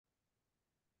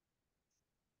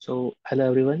Hello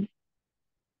everyone.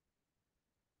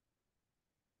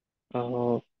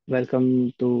 Uh,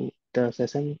 Welcome to the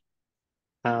session.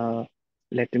 Uh,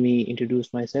 Let me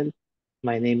introduce myself.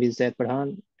 My name is Zaid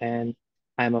Pradhan, and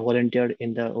I am a volunteer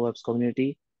in the OWASP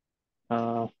community.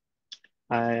 Uh,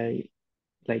 I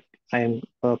like I am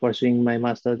pursuing my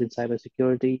master's in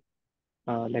cybersecurity.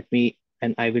 Let me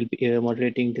and I will be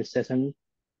moderating this session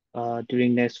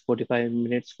during next 45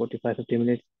 minutes, 50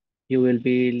 minutes. You will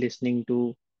be listening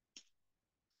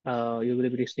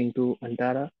to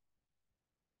Antara.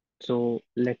 So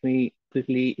let me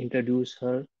quickly introduce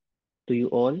her to you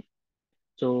all.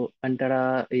 So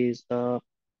Antara is a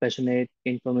passionate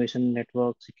information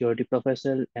network security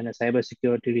professional and a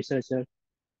cybersecurity researcher.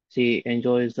 She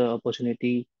enjoys the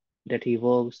opportunity that he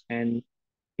works and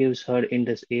gives her in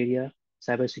this area.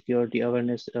 Cybersecurity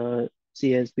awareness.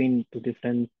 She has been to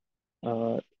different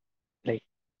uh, like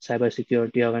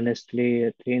cybersecurity awareness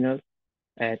trainer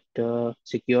at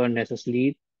Secure Nessus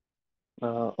Lead.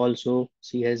 Also,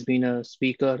 she has been a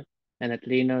speaker and a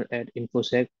trainer at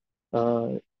InfoSec.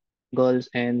 Uh, Girls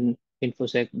and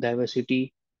InfoSec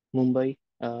Diversity, Mumbai.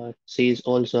 She is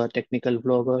also a technical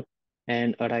blogger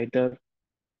and a writer.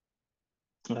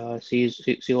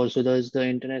 She also does the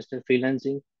international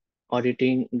freelancing,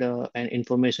 auditing the and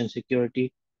information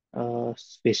security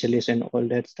specialist and all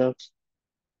that stuff.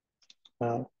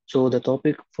 So the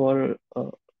topic for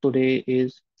today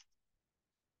is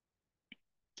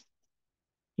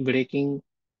breaking.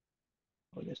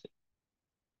 What is it?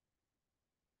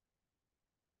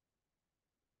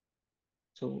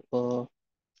 So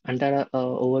Antara,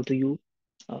 over to you.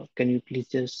 Can you please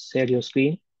just share your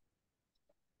screen?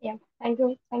 Yeah, thank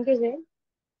you, Zay.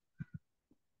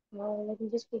 Let me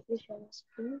just quickly share my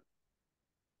screen.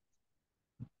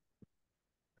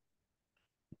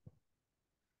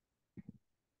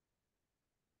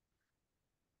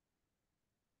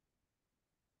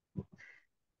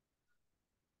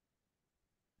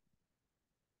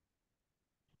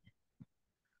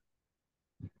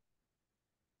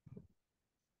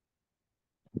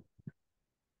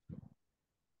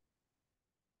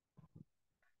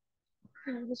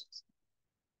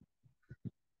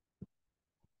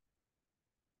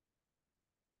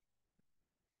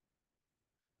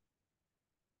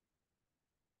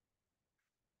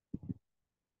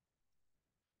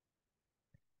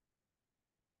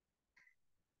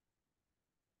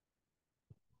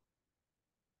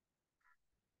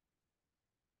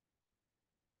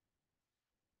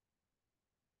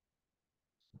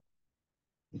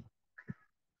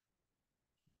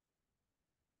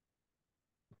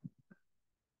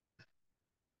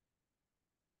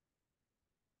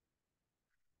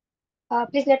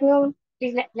 Please let me know.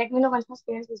 Let me know once my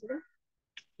screen is visible.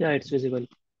 Yeah, it's visible.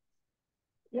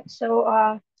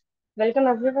 Yeah, welcome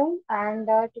everyone, and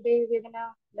today we're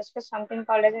gonna discuss something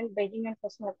called as in breaking and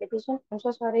fixing application. I'm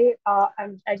so sorry.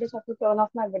 I just have to turn off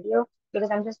my video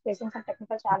because I'm just facing some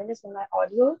technical challenges in my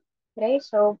audio. Right,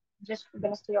 so just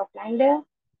gonna stay offline there,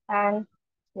 and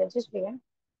let's just begin.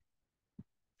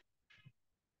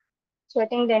 So I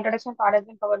think the introduction part has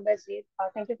been covered by Zed.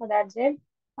 Thank you for that, Zed.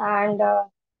 And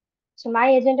So my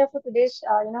agenda for today's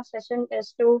session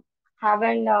is to have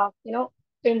an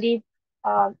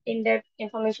in-depth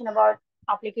information about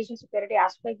application security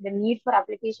aspect, the need for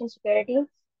application security,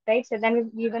 right? So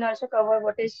then we can also cover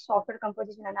what is software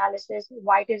composition analysis,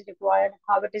 why it is required,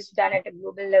 how it is done at a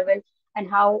global level, and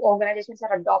how organizations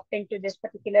are adopting to this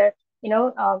particular you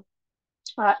know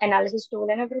uh, analysis tool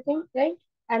and everything, right?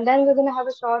 And then we're going to have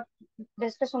a short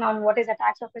discussion on what is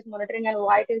attack surface monitoring and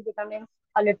why it is becoming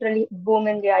a literally boom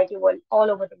in the IT world all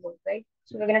over the world, right?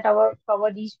 So we're going to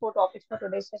cover these four topics for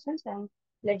today's sessions, and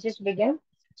let's just begin.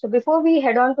 So before we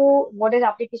head on to what is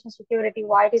application security,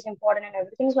 why it is important and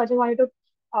everything, so I just wanted to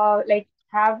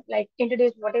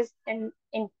introduce what is in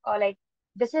like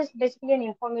this is basically an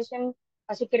information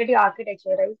security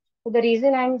architecture, right? So the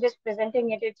reason I'm just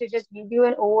presenting it is to just give you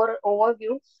an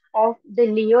overview of the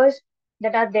layers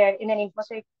that are there in an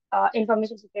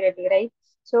information security, right?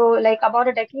 So, like about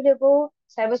a decade ago,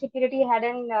 cybersecurity had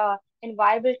an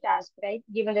inviolable task, right?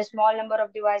 Given the small number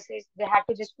of devices, they had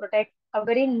to just protect a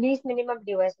very least minimum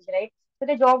devices, right? So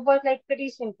the job was like pretty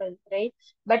simple, right?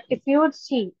 But if you would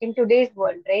see in today's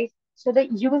world, right? So the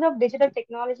use of digital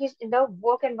technologies in the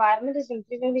work environment is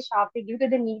increasingly sharply due to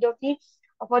the need of the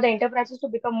for the enterprises to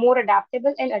become more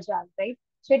adaptable and agile, right?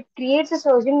 So it creates a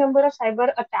surging number of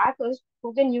cyber attackers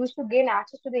who can use to gain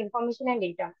access to the information and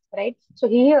data, right? So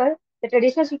here, the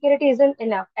traditional security isn't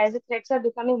enough as the threats are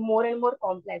becoming more and more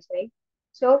complex, right?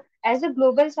 So as the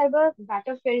global cyber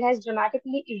battlefield has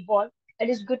dramatically evolved, it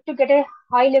is good to get a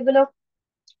high level of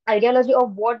ideology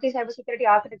of what the cybersecurity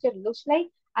architecture looks like.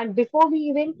 And before we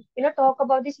even talk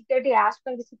about the security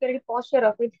aspect, the security posture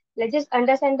of it, let's just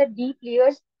understand the deep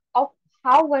layers of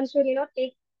how one should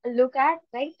take a look at,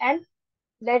 right? And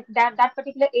that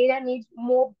particular area needs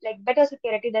more like better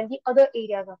security than the other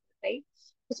areas of it, right?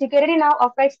 So security now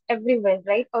affects everyone,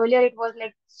 right? Earlier it was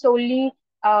like solely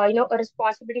a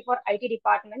responsibility for IT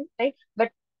department, right?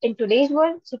 But in today's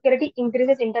world, security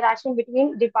increases interaction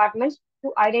between departments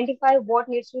to identify what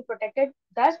needs to be protected,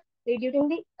 thus reducing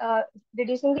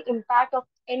the impact of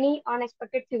any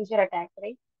unexpected future attack,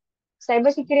 right?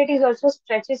 Cybersecurity is also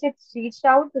stretches its reach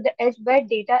out to the edge where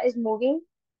data is moving.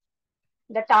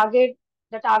 the target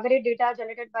the targeted data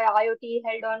generated by IoT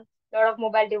held on a lot of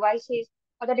mobile devices,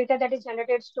 or the data that is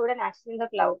generated, stored, and accessed in the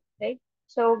cloud, right?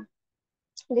 So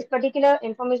this particular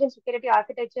information security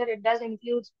architecture, it does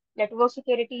include network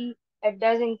security, it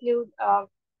does include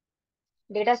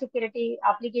data security,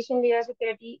 application layer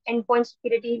security, endpoint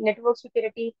security, network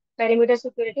security, perimeter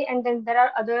security, and then there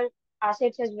are other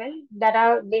assets as well that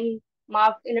are being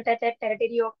marked in a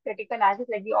territory of critical assets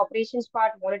like the operations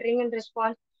part, monitoring and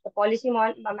response, the policy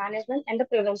management, and the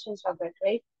preventions of it,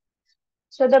 right?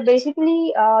 So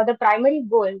the primary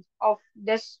goals of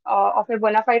this of a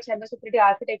bona fide cybersecurity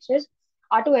architectures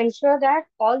are to ensure that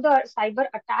all the cyber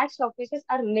attack surfaces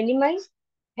are minimized,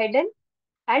 hidden,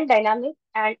 and dynamic,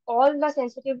 and all the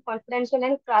sensitive, confidential,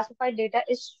 and classified data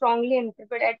is strongly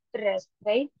encrypted at rest,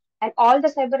 right? And all the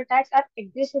cyber attacks are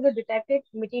aggressively detected,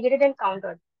 mitigated, and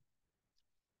countered.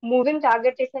 Moving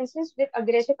target defenses with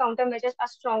aggressive countermeasures are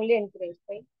strongly encouraged,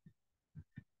 right?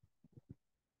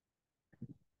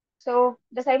 So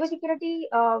the cybersecurity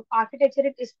architecture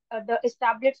it is the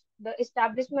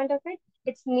establishment of it.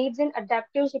 It needs an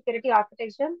adaptive security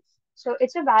architecture. So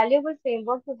it's a valuable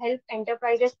framework to help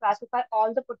enterprises classify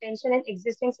all the potential and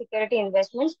existing security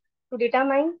investments to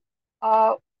determine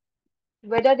uh,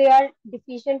 whether they are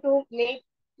deficient to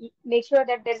make sure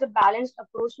that there's a balanced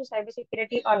approach to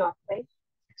cybersecurity or not, right?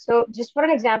 So just for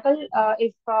an example,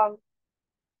 if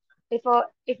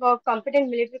a competent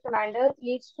military commander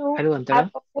needs to Hello, have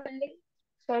Antara. a fully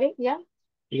sorry, yeah.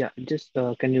 Yeah, just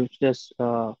can you just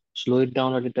slow it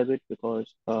down a little bit because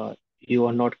you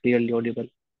are not clearly audible.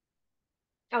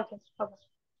 Okay. Okay.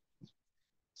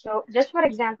 So just for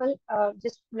example,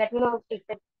 just let me know if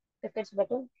it's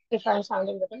better, if I'm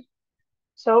sounding better.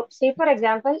 So say for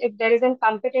example, if there is a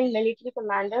competent military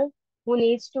commander who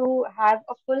needs to have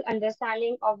a full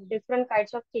understanding of different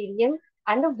kinds of terrain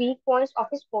and the weak points of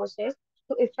his forces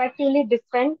to effectively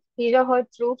defend his or her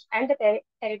troops and the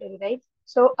territory, right?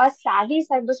 So a savvy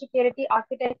cybersecurity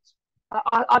architect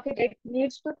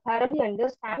needs to thoroughly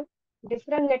understand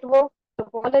different network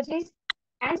topologies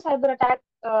and cyber attack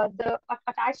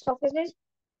surfaces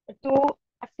to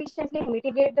efficiently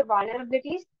mitigate the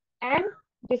vulnerabilities and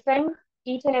defend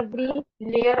each and every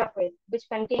layer of it, which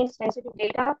contains sensitive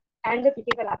data and the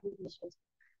critical applications.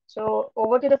 So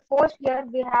over to the first layer,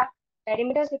 we have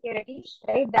perimeter security,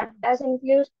 right? That does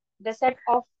include the set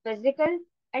of physical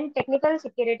and technical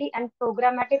security and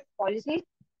programmatic policies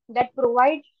that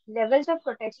provide levels of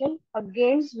protection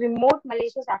against remote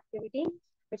malicious activity,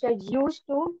 which are used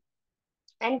to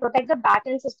and protect the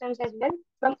backend systems as well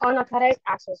from unauthorized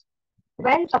access.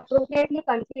 When appropriately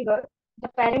configured, the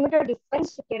perimeter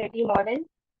defense security model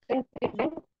can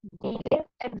prevent, delay,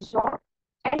 absorb,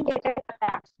 and detect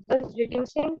attacks, thus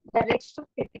reducing the risk to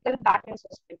critical backend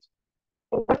systems.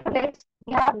 Over to next,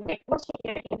 we have network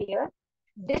security layer.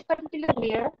 This particular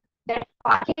layer that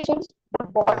partitions the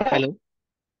border. Hello.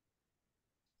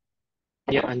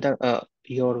 Yeah, Hello. Antara,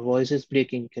 your voice is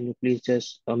breaking. Can you please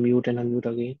just mute and unmute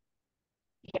again?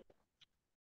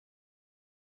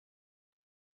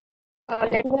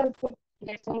 Let me know if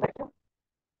that's any better.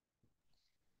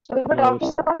 So we were No,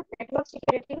 talking about network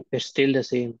security, it's still the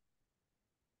same.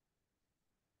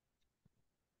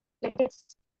 like it's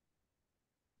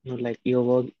No, like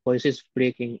your voice is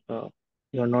breaking.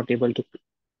 You're not able to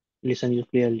listen you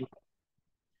clearly.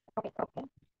 okay, okay.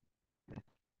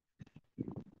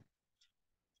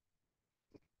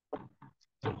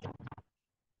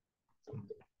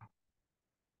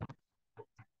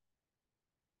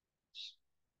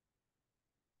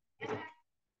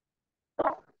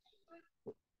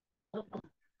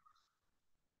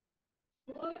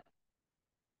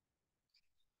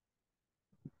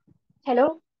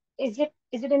 Hello, is it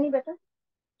any better?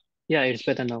 Yeah, it's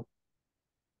better now.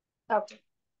 Okay.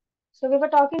 So we were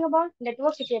talking about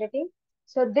network security.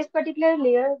 So this particular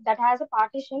layer that has a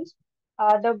partitions,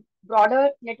 the broader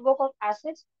network of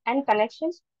assets and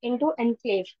connections into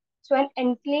enclave. So an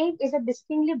enclave is a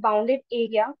distinctly bounded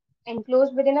area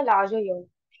enclosed within a larger unit,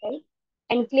 right?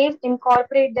 Enclaves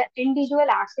incorporate the individual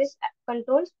access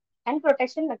controls and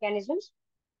protection mechanisms.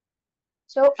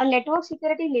 So a network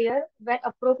security layer, when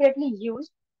appropriately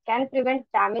used, can prevent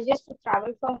damages to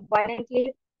travel from one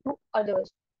enclave to others.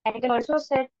 And it can also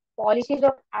set policies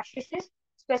of accesses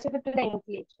specific to the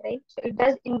enclaves, right? So it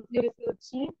does include, if you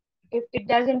see, if it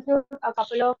does include a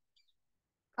couple of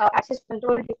access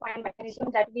control defined mechanism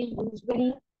that we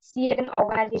usually see at an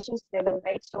organization's level,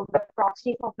 right? So the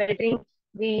proxy for filtering,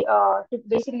 we to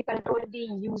basically control the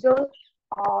user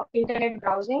internet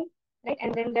browsing, right?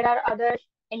 And then there are other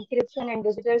encryption and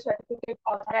digital certificate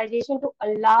authorization to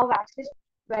allow access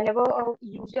whenever a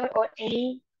user or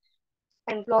any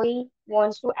employee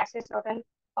wants to access certain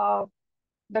uh,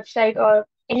 website or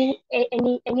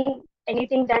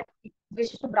anything that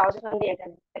wishes to browse on the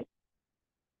internet, right?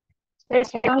 So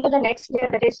let's head on to the next layer,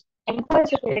 that is endpoint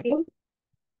security.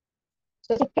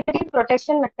 So security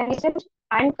protection mechanisms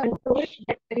and controls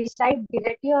that reside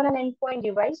directly on an endpoint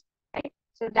device, right?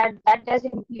 So that does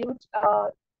include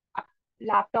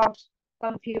laptops,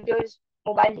 computers,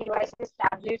 mobile devices,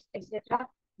 tablets, etc.,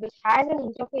 which has an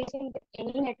interfacing with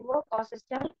any network or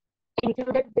system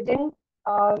included within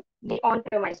the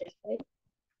on-premises, right?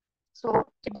 So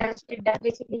it does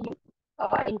basically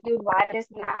include wireless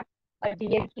NAC, a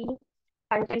DLP,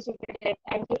 content security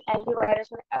like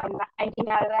antivirus or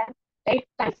anti-malware, right?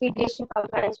 Configuration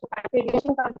compliance. So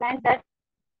configuration compliance that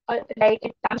like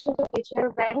it comes to the picture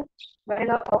when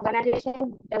an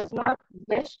organization does not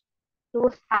wish to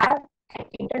have an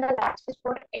internal access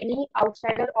for any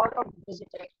outsider or a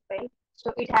visitor, right?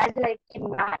 So it has like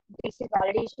a basic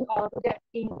validation onto the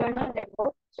internal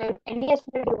network. So if any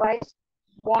external device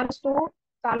wants to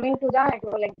come into the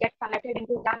network, like get connected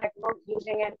into the network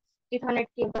using an Ethernet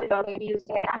cable or maybe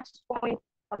using an access point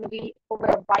or maybe over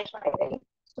a Wi-Fi, right?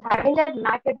 So having that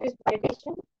MAC address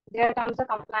validation, there comes the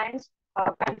compliance,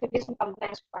 configuration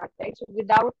compliance part, right? So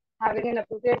without having an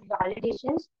appropriate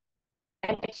validations,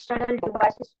 and external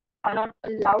devices are not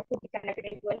allowed to be connected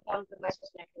into an on-premises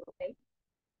network, right?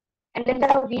 And then there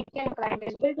are VPN client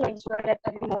as well to ensure that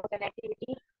the remote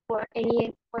connectivity for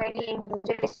any end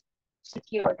user is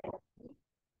secured.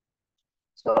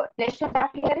 So next to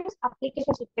that layer is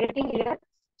application security layer.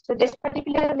 So this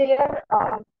particular layer,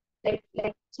 like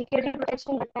security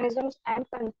protection mechanisms and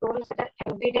controls that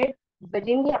are embedded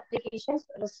within the applications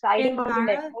residing on the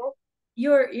Antara, network.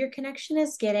 your connection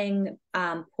is getting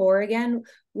poor again.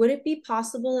 Would it be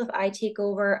possible if I take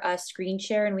over a screen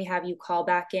share and we have you call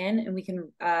back in and we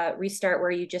can restart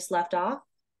where you just left off?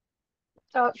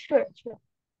 Sure, sure.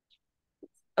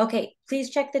 Okay, please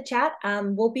check the chat.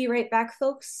 We'll be right back,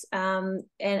 folks. And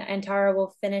Tara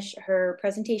will finish her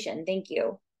presentation. Thank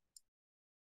you.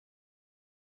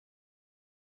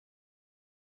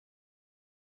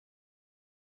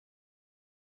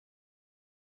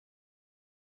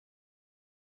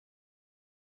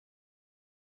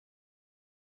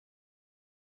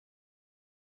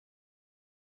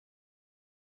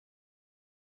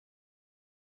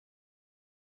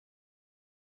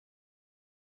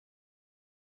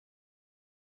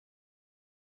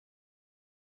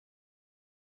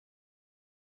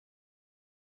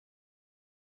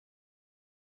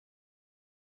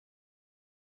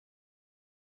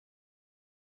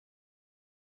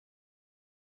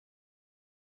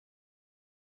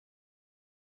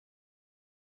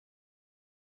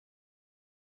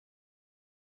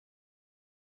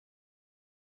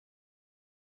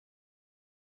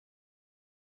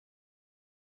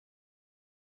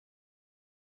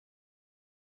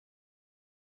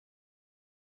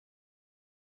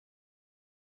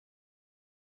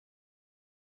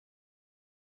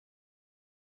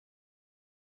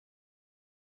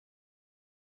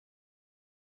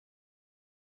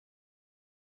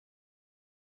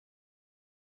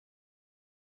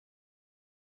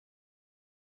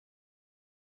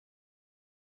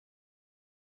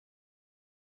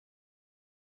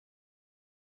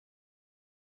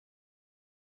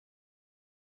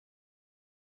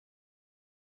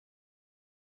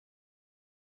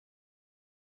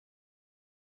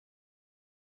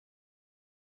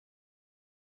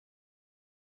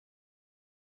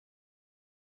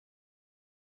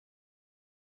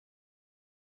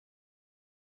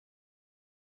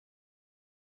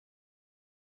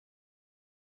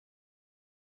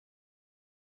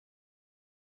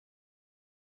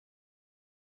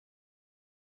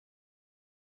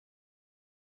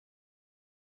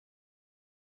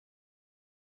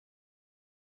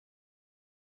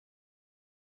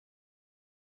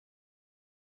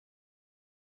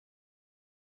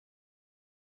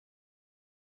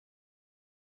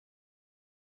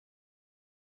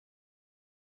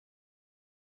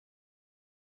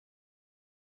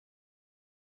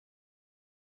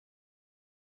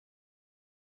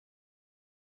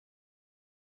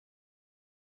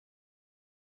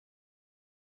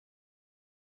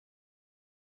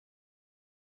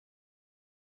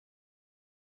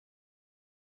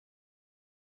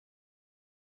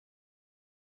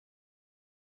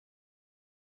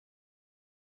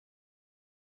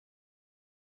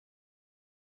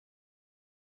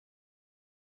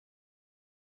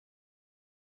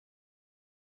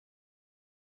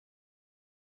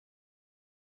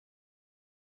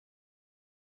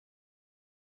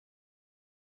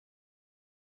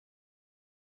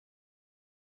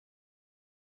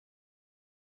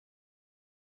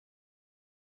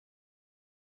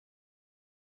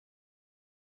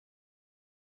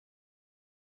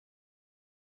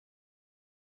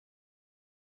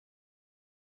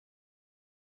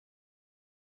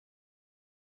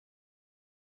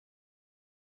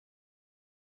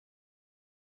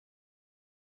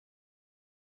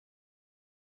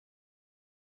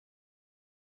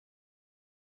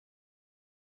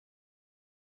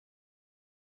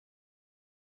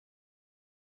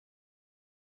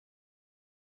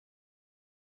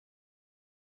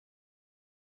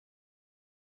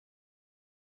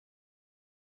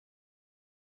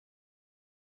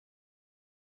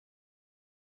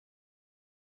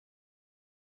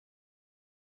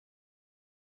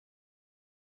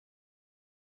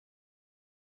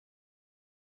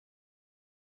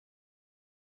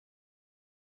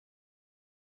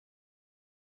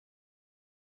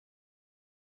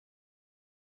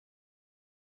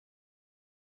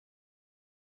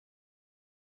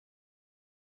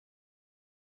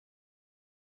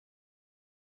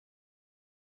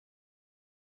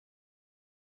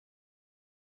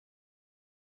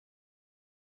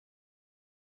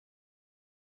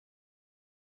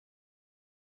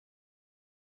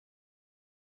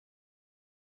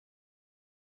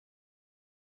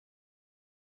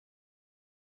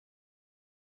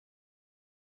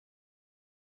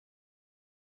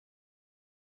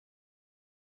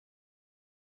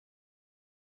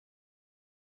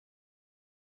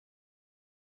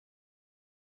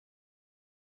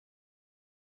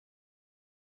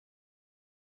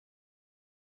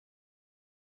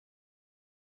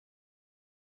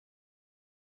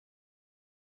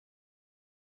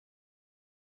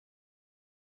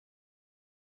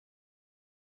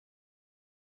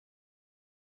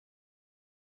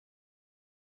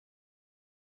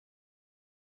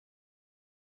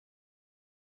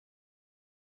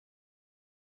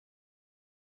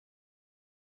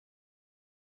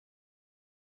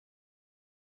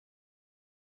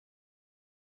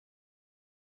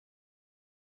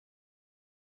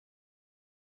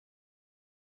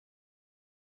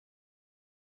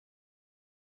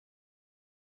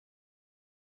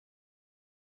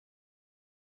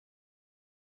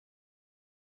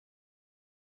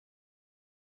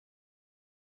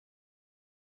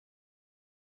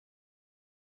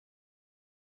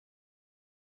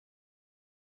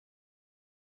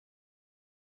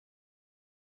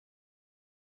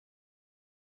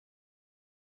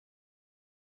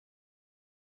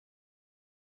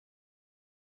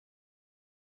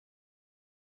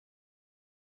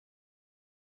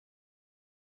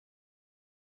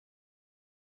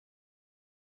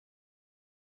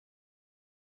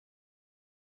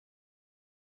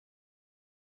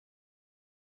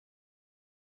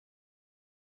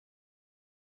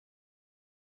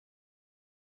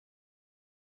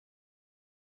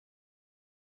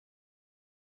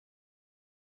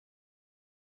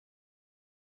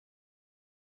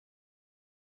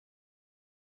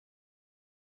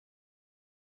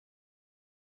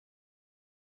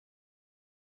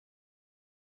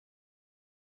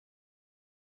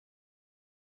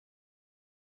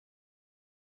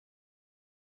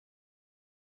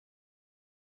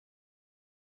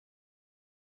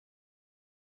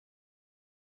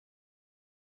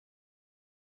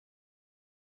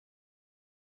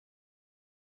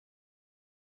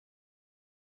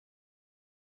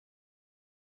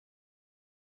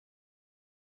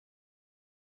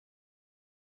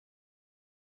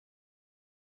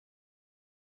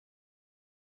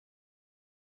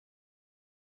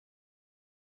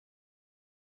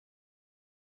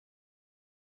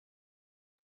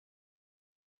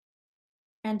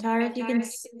 Antara, if you can.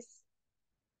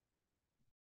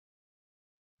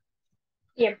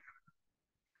 Yep.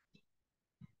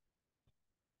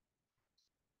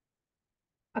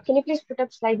 Can you please put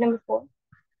up slide number 4?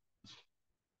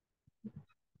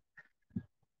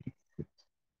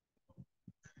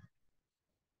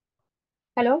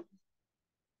 Hello?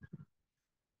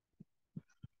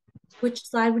 Which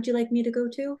slide would you like me to go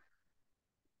to?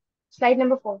 Slide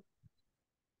number 4.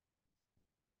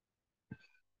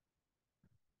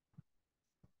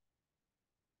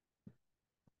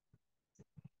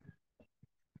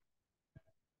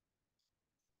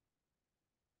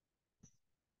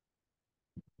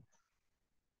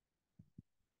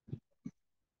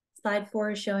 Slide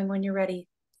 4 is showing when you're ready.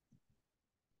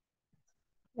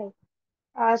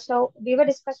 Right. So we were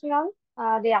discussing on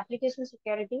the application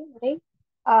security, right?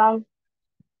 Um,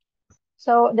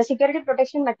 So the security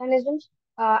protection mechanisms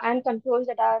and controls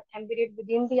that are embedded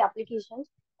within the applications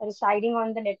residing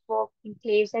on the network,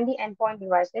 enclaves, and the endpoint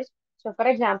devices. So for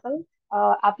example,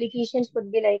 applications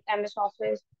could be like MS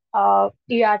Office,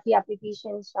 ERP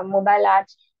applications, some mobile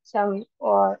apps, some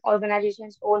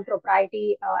organizations' own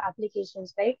proprietary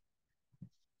applications, right?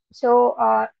 So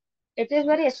it is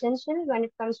very essential when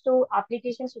it comes to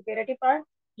application security part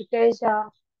because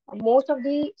most of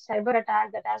the cyber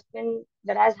attack that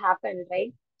has happened,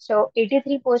 right? So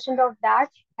 83% of that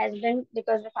has been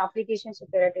because of application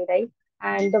security, right?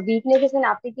 And the weaknesses in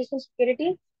application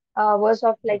security was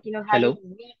of like having Hello.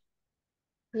 weak,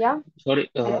 yeah,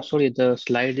 hello, Sorry, the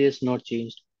slide is not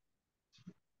changed.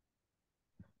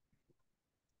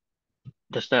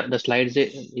 The slides,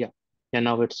 yeah, yeah,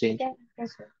 now it's changed.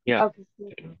 yes, sir. Yeah, Okay,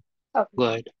 okay. go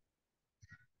ahead.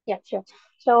 Yeah, sure.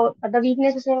 So the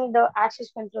weaknesses in the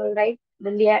access control, right?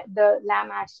 The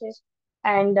LAM access,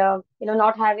 and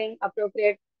not having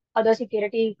appropriate other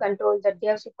security controls, the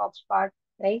DevSecOps part,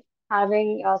 right?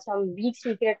 Having some weak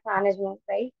secret management,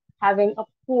 right? Having a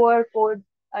poor code,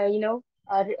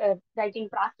 writing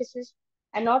practices,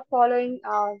 and not following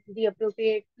the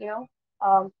appropriate,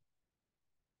 um,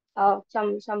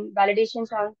 some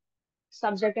validations on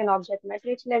subject and object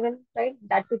metrics level, right?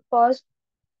 That could cause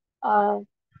uh,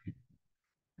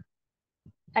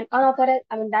 and unauthorized,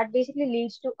 I mean, that basically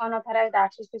leads to unauthorized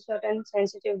access to certain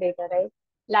sensitive data, right?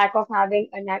 Lack of having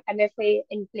an MFA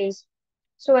in place,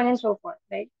 so on and so forth,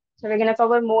 right? So we're gonna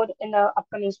cover more in the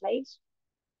upcoming slides.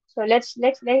 So let's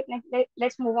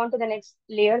move on to the next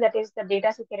layer, that is the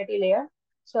data security layer.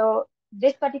 So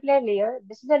this particular layer,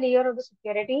 this is a layer of the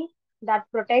security that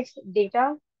protects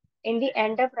data in the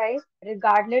enterprise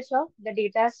regardless of the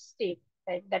data state,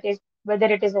 right? That is whether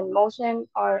it is in motion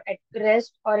or at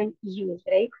rest or in use,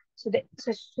 right? So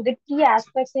the key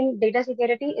aspects in data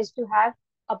security is to have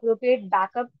appropriate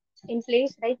backup in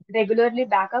place, right? Regularly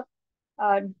backup,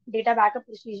 data backup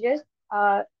procedures,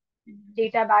 uh,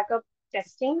 data backup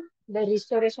testing, the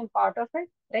restoration part of it,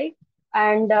 right?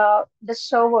 And the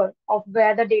server of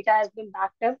where the data has been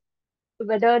backed up,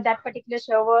 whether that particular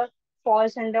server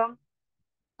falls under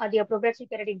the appropriate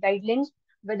security guidelines,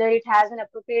 whether it has an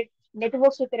appropriate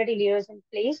network security layers in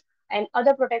place and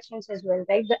other protections as well,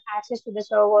 right? The access to the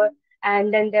server,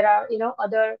 and then there are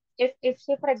other, if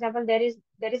say for example there is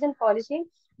a policy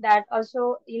that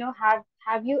also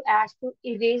have you asked to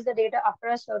erase the data after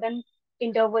a certain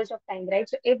intervals of time, right?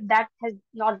 So if that has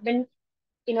not been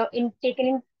in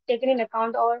taken in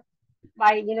account, or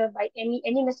by by any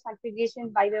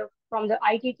misconfiguration by the from the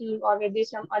IT team or maybe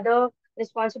some other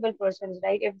responsible persons,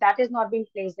 right? If that is not being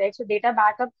placed, right? So data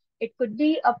backup, it could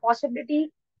be a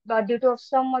possibility, but due to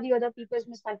some or the other people's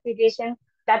misconfiguration,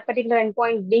 that particular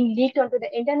endpoint being leaked onto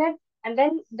the internet, and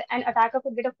then an attacker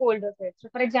could get a hold of it. So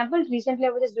for example, recently I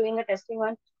was just doing a testing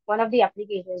on one of the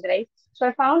applications, right? So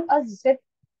I found a zip,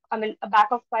 I mean a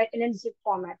backup file in a zip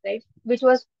format, right? Which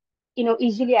was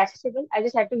easily accessible. I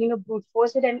just had to brute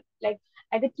force it, and like,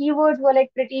 and the keywords were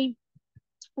like pretty,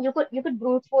 you could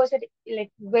brute force it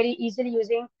like very easily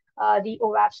using the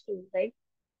OWASP tool, right?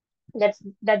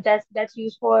 That's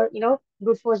used for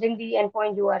brute forcing the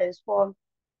endpoint URLs, for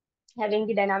having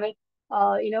the dynamic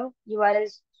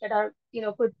URLs that are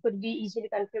could be easily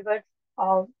configured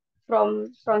uh,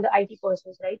 from the IT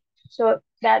persons, right? So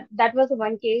that was the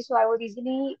one case. So I was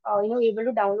easily able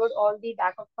to download all the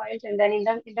backup files, and then in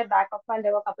the backup file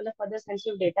there were a couple of other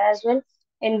sensitive data as well,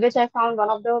 in which I found one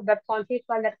of the web config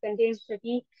file that contains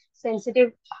pretty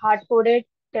sensitive hard-coded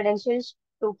credentials,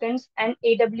 tokens, and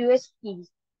AWS keys,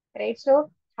 right? So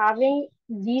having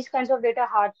these kinds of data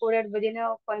hard-coded within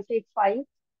a config file,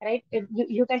 right?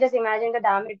 You can just imagine the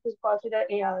damage it could cause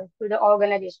to the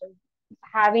organization.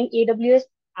 Having AWS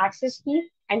access key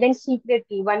and then secret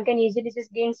key, one can easily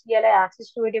just gain CLI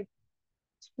access to it if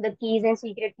the keys and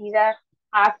secret keys are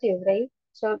active, right?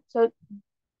 So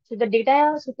the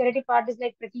data security part is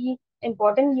like pretty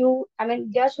important. I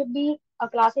mean, there should be a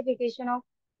classification of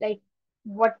like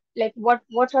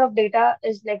what sort of data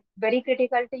is like very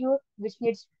critical to you, which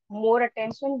needs more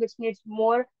attention, which needs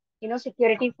more,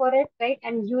 security for it, right?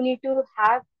 And you need to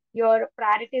have your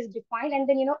priorities defined and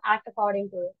then, act according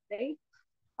to it,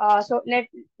 right? So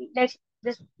next,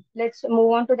 just let's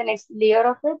move on to the next layer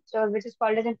of it, so which is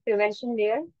called as a prevention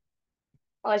layer.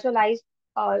 Also lies,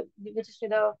 which is to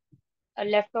the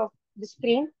left of the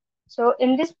screen. So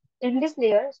in this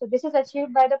layer, so this is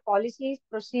achieved by the policies,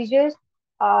 procedures,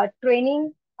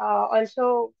 training,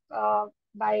 also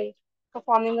by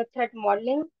performing a threat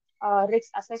modeling, risk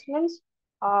assessments,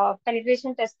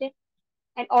 penetration testing,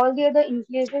 and all the other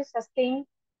inclusive sustained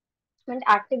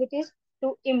activities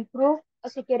to improve a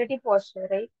security posture,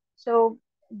 right? So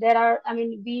there are, I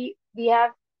mean, we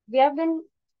have been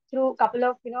through a couple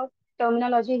of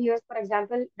terminology here. For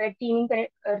example, red teaming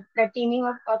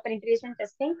or penetration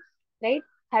testing, right?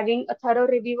 Having a thorough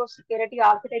review of security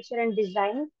architecture and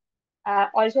design.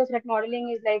 Also, threat modeling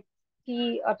is like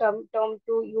key term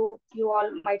to you all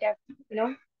might have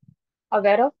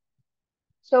aware of.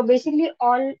 So basically,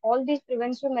 all these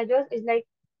prevention measures is like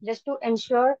just to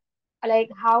ensure like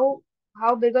how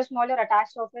big or smaller attack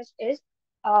surface is,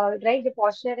 right? The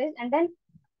posture is, and then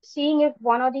seeing if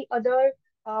one or the other,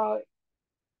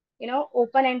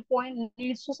 open endpoint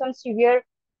leads to some severe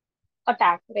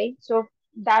attack, right? So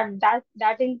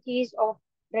that in case of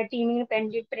red teaming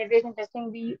penetration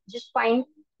testing, we just find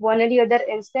one or the other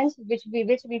instance which we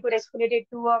could escalate it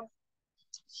to a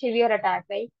severe attack,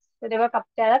 right? So there are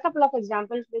a couple of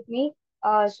examples with me.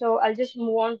 So I'll just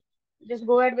move on, just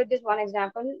go ahead with this one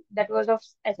example that was of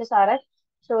SSRF.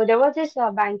 So there was this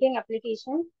banking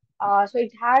application. So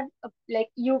it had like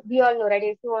we all know, right?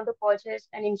 If you want to purchase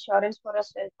an insurance for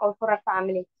yourself or for a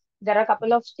family, there are a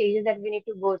couple of stages that we need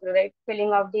to go through, right?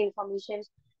 Filling out the information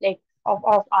like of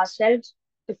ourselves.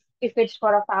 If it's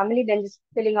for a family, then just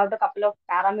filling out a couple of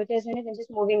parameters in it and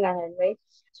just moving ahead, right?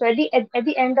 So at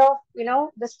the end of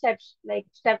the steps, like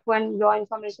step one, your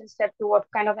information, step two, what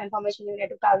kind of information you need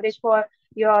to coverage for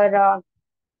your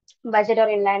budget or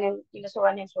inline, and so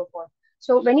on and so forth.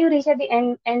 So when you reach at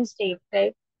the end state,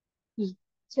 right?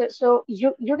 So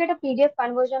you get a PDF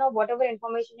conversion of whatever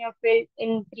information you have filled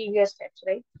in previous steps,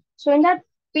 right? So in that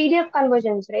PDF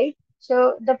conversions, right?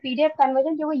 So the PDF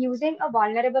conversion, you were using a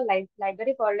vulnerable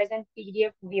library called as an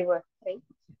PDF viewer, right?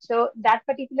 So that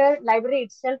particular library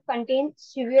itself contains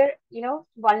severe,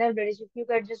 vulnerabilities. If you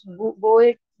could just go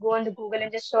on the Google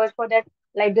and just search for that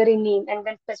library name and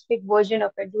then specific version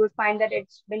of it, you will find that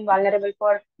it's been vulnerable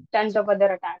for tons of other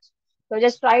attacks. So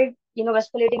just try,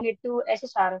 escalating it to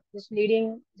SSR,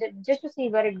 just to see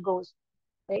where it goes,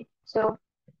 right? So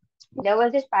there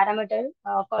was this parameter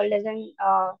called as an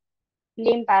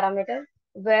name parameter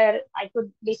where I could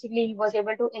basically was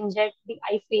able to inject the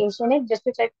iframes in it just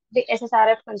to check the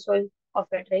SSRF console of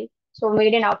it, right? So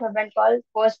made an outbound call.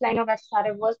 First line of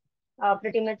SSRF was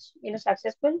pretty much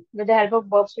successful with the help of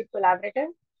Burp Suite Collaborator.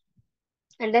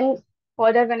 And then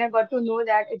further, when I got to know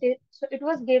that it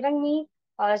was giving me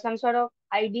some sort of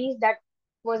IDs that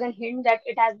was a hint that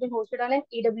it has been hosted on an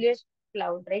AWS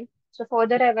cloud, right? So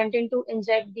further, I went in to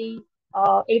inject the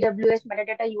AWS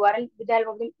metadata URL. With the help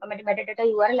of the metadata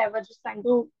URL, I was just trying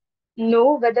to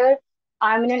know whether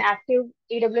I'm in an active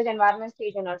AWS environment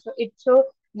stage or not. So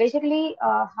basically,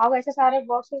 how SSRF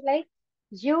works is like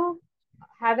you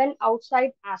have an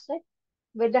outside asset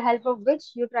with the help of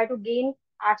which you try to gain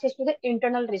access to the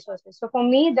internal resources. So for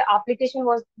me, the application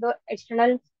was the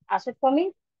external asset for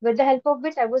me, with the help of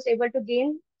which I was able to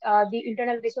gain the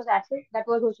internal resource access that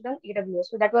was hosted on AWS.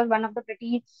 So that was one of the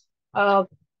pretty uh,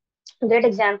 great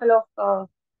example of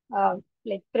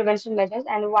like prevention measures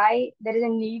and why there is a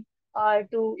need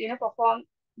to perform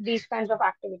these kinds of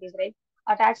activities, right?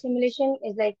 Attack simulation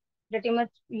is like pretty much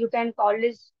you can call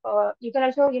this you can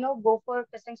also go for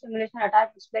testing simulation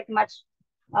attack. It's like much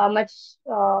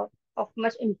of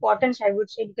much importance, I would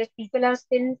say, because people are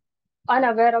still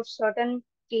unaware of certain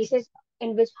cases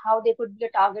in which how they could be a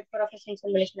target for a phishing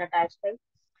simulation attacks, right?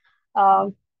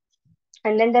 Um,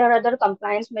 and then there are other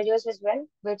compliance measures as well,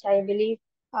 which I believe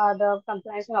the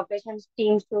compliance and operations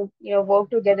teams to work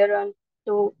together on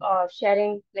to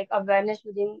sharing like awareness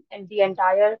within and the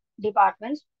entire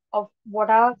departments of what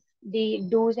are the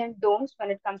do's and don'ts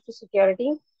when it comes to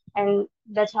security, and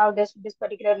that's how this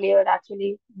particular layer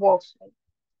actually works.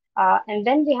 Right? And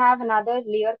then we have another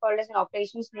layer called as an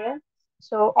operations layer.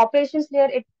 So operations layer,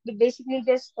 it basically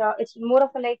just it's more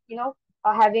of a like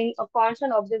having a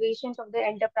constant observations of the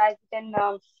enterprise within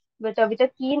with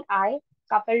a keen eye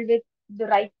coupled with the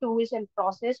right tools and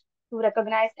process to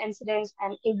recognize incidents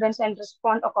and events and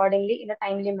respond accordingly in a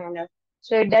timely manner.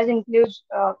 So it does include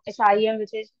SIEM,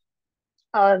 which is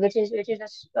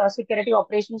a security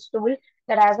operations tool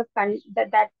that has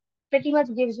that pretty much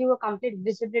gives you a complete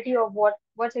visibility of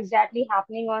what's exactly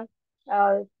happening on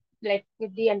uh, like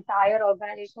with the entire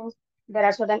organizations. There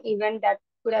are certain events that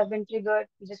could have been triggered,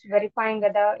 just verifying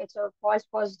whether it's a false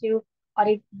positive or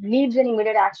it needs an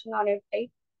immediate action on it, right?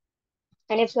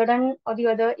 And if certain or the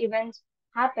other events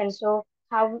happen, so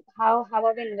how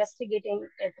are we investigating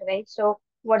it, right? So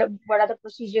what are the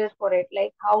procedures for it,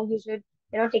 like how you should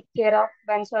take care of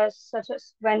when such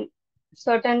as when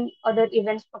certain other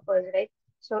events occurs, right?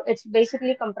 So it's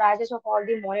basically comprises of all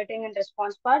the monitoring and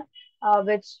response part,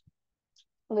 which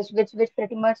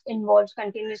pretty much involves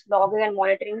continuous logging and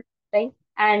monitoring, right?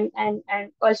 And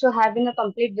also having a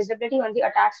complete visibility on the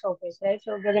attack surface, right?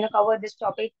 So we're going to cover this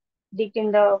topic deep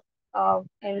in the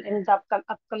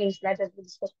upcoming slides as we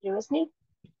discussed previously.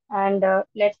 And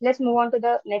let's move on to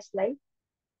the next slide.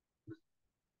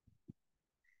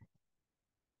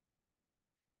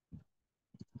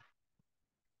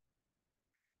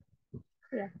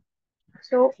 Yeah.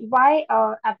 So why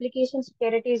application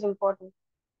security is important?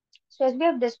 So as we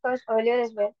have discussed earlier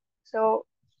as well, so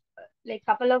like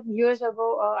couple of years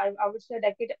ago, I would say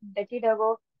decade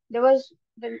ago, there was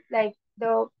the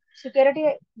security,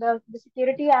 the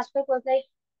security aspect was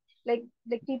like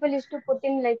people used to put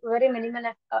in like very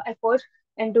minimal efforts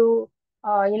into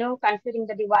configuring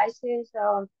the devices,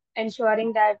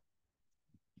 ensuring that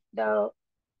the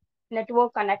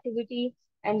network connectivity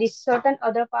and the certain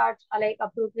other parts are like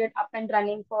appropriate up and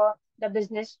running for the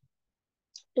business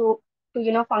to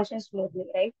function smoothly,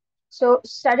 right? So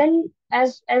sudden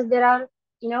as there are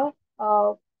you know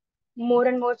more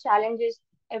and more challenges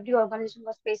every organization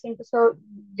was facing. So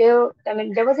there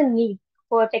was a need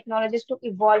for technologies to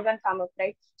evolve and come up,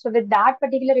 right? So with that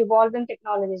particular evolving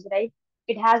technologies, right,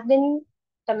 it has been,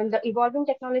 the evolving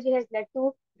technology has led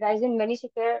to rise in many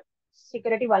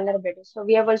security vulnerabilities. So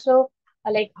we have also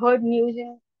like heard news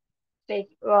in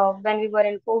when we were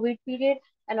in COVID period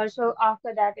and also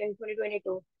after that in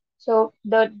 2022. So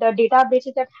the data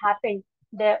breaches that happened,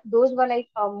 those were like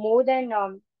more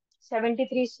than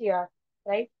 73 CR,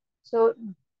 right? So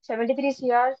 73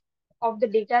 CR of the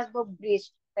data were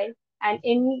breached, right? And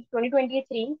in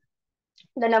 2023,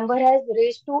 the number has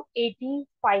raised to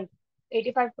 85.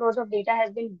 85 crores of data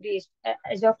has been breached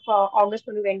as of August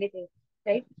 2023,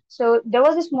 right? So there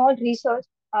was a small research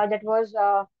that was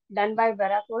done by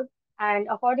Veracode, and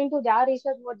according to their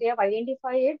research, what they have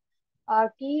identified,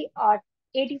 key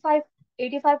 85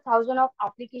 85,000 of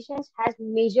applications has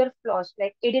major flaws.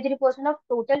 Like 83% of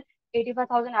total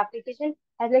 85,000 applications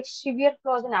has like severe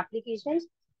flaws in applications,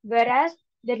 whereas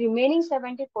the remaining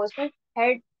 70%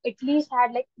 had at least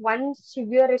had like one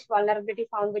severe risk vulnerability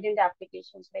found within the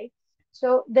applications, right?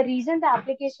 So the reason the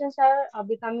applications are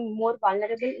becoming more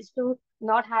vulnerable is to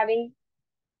not having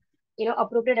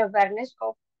appropriate awareness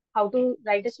of how to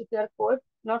write a secure code,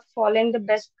 not following the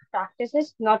best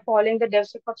practices, not following the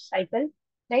DevSecOps cycle,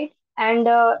 right? And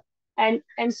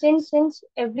since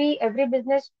every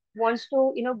business wants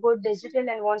to go digital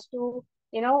and wants to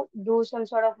do some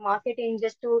sort of marketing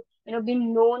just to be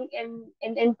known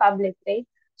in public, right?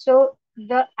 So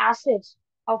the assets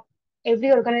of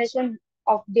every organization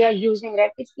of they are using,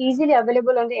 right, it's easily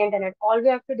available on the internet. All we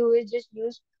have to do is just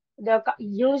use the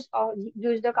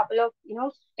couple of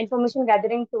information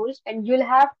gathering tools, and you'll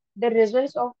have the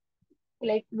results of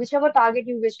like whichever target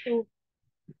you wish to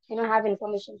have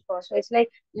information for. So it's like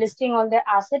listing all their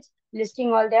assets,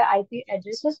 listing all their IP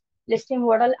addresses, listing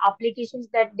what all applications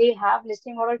that they have,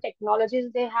 listing what all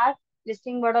technologies they have,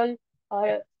 listing what all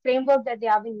framework that they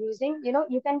have been using.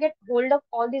 You can get hold of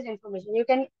all this information. You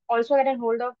can also get a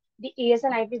hold of the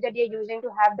ASN IPs that you're using to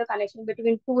have the connection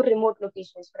between two remote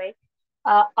locations, right?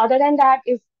 Other than that,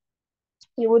 if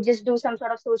you would just do some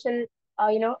sort of social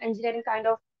engineering kind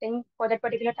of thing for that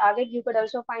particular target, you could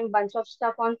also find bunch of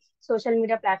stuff on social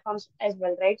media platforms as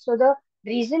well, right? So the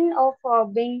reason of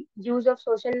being use of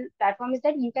social platform is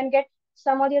that you can get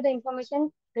some of the other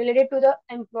information related to the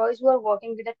employees who are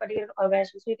working with that particular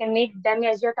organization. So you can make them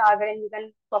as your target, and you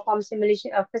can perform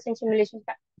phishing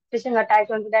attacks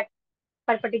onto that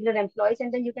particular employees,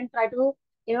 and then you can try to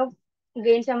you know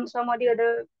gain some of the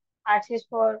other access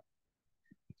for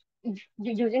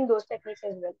using those techniques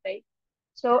as well, right?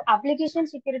 So application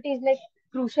security is like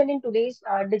crucial in today's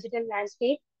digital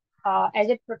landscape, as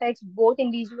it protects both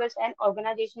individuals and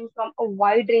organizations from a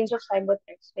wide range of cyber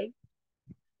threats, right?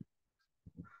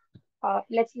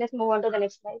 Let's move on to the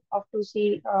next slide of to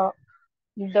see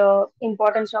the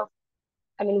importance of,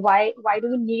 I mean, why do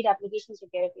we need application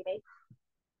security, right?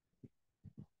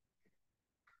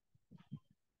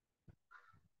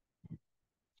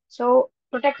 So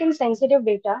protecting sensitive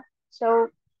data. So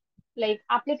like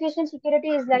application security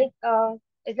is like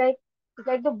it's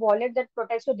like the wallet that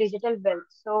protects your digital wealth.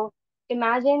 So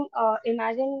imagine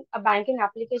a banking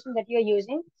application that you're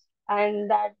using,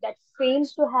 and that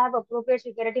fails to have appropriate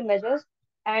security measures.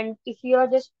 And if you are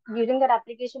just using that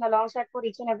application alongside for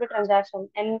each and every transaction,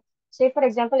 and say for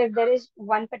example, if there is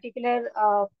one particular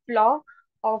flaw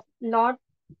of not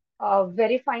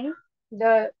verifying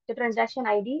the transaction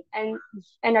ID, and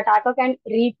an attacker can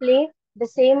replay the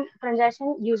same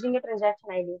transaction using a transaction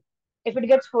ID. If it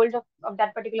gets hold of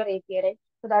that particular API, right?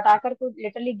 So the attacker could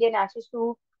literally gain access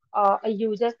to a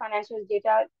user's financial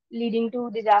data, leading to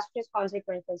disastrous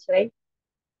consequences, right?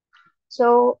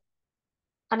 So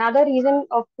another reason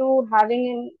of to having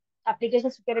an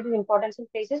application security importance in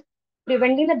places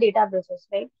preventing the data breaches,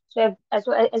 right? So as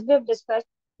we have discussed,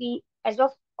 the as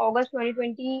of August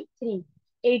 2023,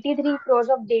 83 crores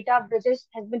of data breaches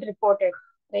has been reported,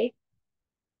 right?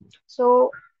 So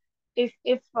if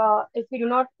we do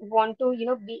not want to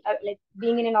be like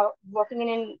being in working in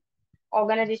an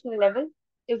organizational level,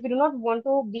 if we do not want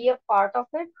to be a part of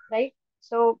it, right?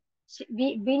 So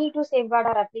we need to safeguard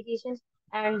our applications,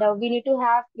 and we need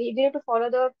to follow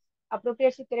the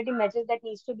appropriate security measures that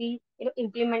needs to be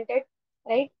implemented,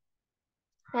 right?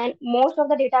 And most of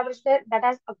the data breach that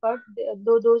has occurred,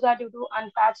 those are due to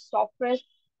unpatched software,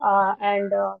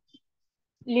 and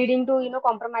leading to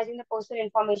compromising the personal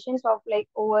informations of like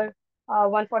over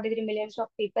 143 millions of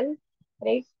people,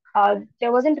 right?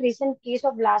 There was a recent case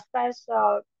of LastPass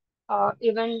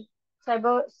even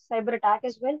cyber attack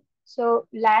as well. So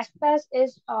LastPass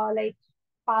is like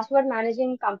password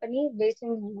managing company based in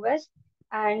the US,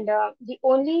 and the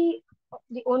only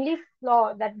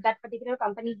flaw that that particular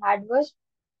company had was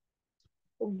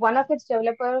one of its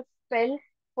developers fell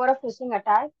for a phishing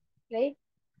attack, right?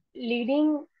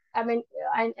 Leading, I mean,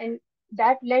 and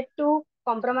that led to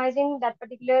compromising that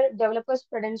particular developer's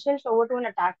credentials over to an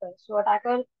attacker. So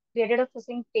attacker created a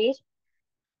phishing page,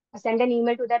 sent an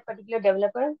email to that particular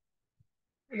developer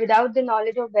without the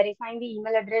knowledge of verifying the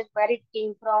email address, where it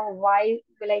came from, why,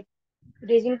 like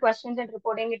raising questions and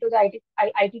reporting it to the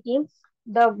IT team.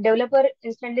 The developer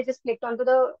instantly just clicked onto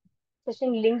the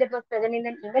phishing link that was present in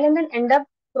the email, and then end up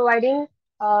providing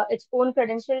its own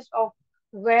credentials of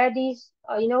where these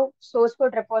source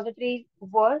code repositories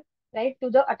were, right, to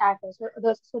the attacker. So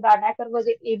the attacker was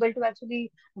able to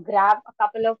actually grab a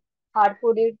couple of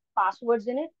hard-coded passwords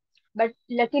in it. But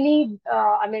luckily,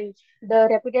 I mean, the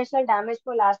reputational damage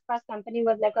for LastPass company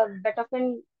was like a bit of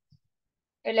an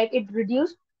like it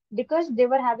reduced, because they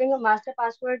were having a master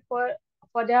password for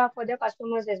their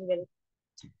customers as well.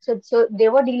 So they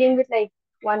were dealing with like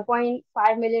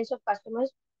 1.5 millions of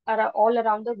customers all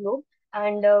around the globe,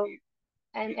 and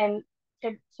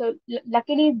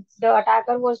luckily the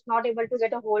attacker was not able to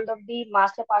get a hold of the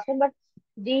master password, but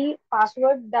the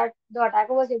password that the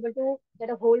attacker was able to get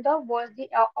a hold of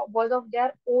was of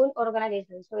their own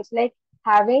organization. So it's like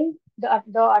having the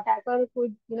attacker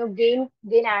could gain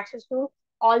access to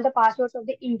all the passwords of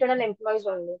the internal employees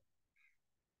only.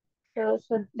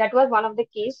 So that was one of the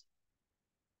case.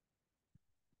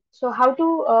 So how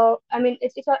to,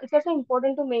 it's also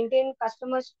important to maintain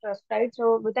customers' trust, right?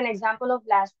 So with an example of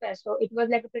LastPass, so it was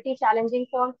like a pretty challenging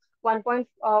for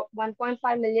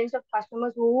 1.5 millions of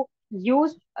customers who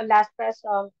used a LastPass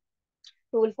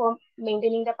tool for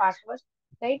maintaining the passwords,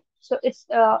 right? So it's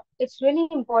really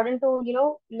important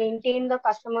to maintain the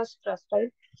customer's trust, right?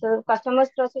 So customer's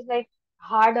trust is like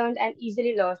hard earned and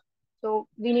easily lost. So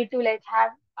we need to like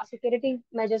have security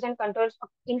measures and controls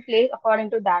in place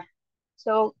according to that.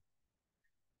 So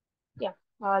yeah,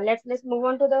 let's move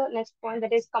on to the next point,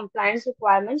 that is compliance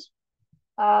requirements.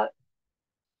 Uh,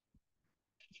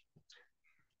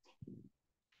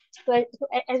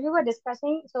 as we were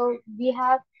discussing, so we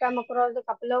have come across a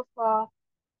couple of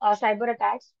cyber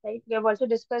attacks, right? We have also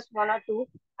discussed one or two,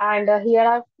 and here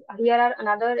are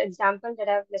another example that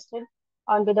I've listed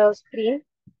onto the screen.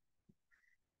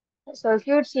 So if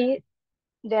you see,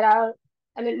 there are,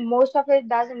 I mean, most of it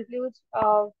does include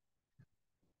of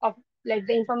like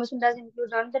the information does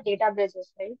include on the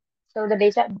databases, right? So the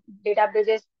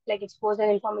databases like expose the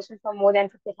information from more than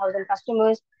 50,000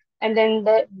 customers, and then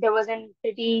there was a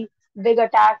pretty big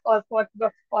attack or what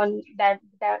on that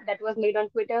was made on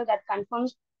Twitter that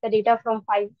confirms the data from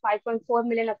 5.4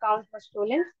 million accounts was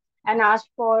stolen and asked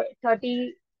for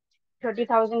 $30,000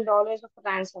 of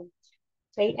ransom,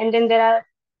 right? And then there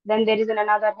is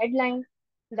another headline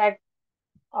that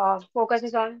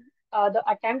focuses on the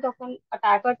attempt of an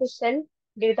attacker to sell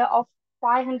data of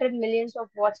 500 millions of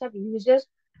WhatsApp users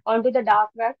onto the dark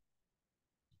web,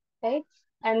 right?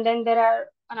 And then there are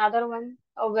another one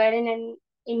wherein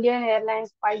Indian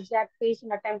Airlines SpiceJet faced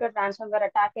an attempted ransomware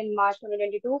attack in March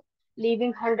 2022,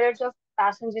 leaving hundreds of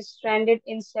passengers stranded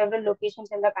in several locations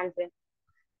in the country.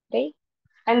 Right?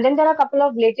 And then there are a couple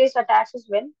of latest attacks as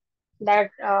well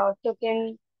that took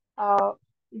in uh,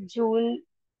 June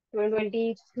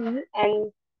 2023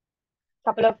 and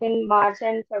couple of in March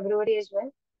and February as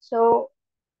well. So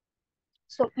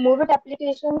Move It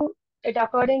application, it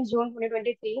occurred in June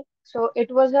 2023.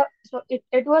 It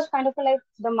was kind of a, like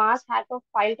the mass hack of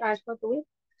file transfer tool.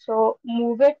 So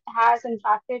Move It has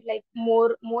impacted like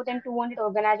more than 200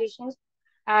 organizations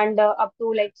and up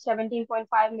to like 17.5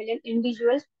 million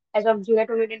individuals as of July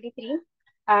 2023.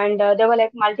 And there were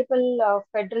like multiple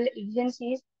federal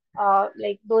agencies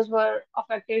like those were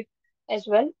affected as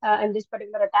well in this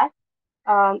particular attack.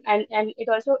 And it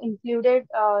also included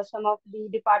some of the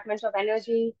departments of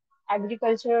energy,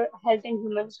 agriculture, health, and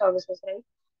human services, right?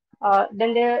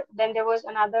 Then there was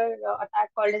another attack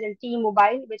called as in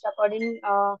T-Mobile, which occurred in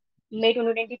May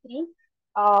 2023.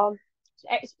 Um,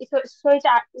 so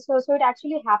it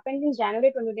actually happened in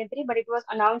January 2023, but it was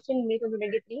announced in May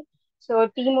 2023. So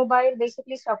T-Mobile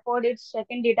basically suffered its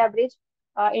second data breach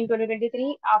in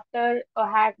 2023 after a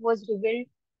hack was revealed,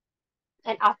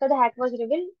 and after the hack was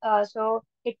revealed,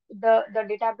 the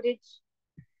data breach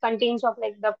contains of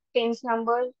like the pins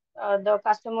numbers, the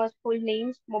customers' full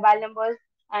names, mobile numbers,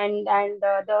 and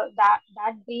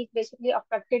that breach basically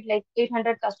affected like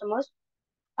 800 customers.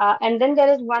 And then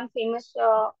there is one famous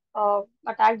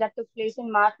attack that took place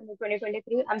in March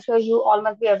 2023. I'm sure you all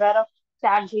must be aware of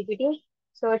ChatGPT.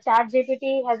 So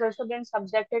ChatGPT has also been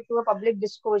subjected to a public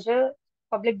disclosure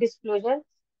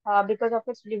because of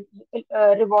its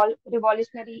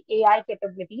revolutionary AI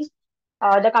capabilities.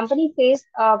 The company faced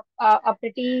a, a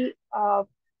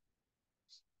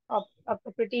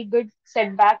pretty good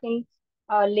setback in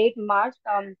late March.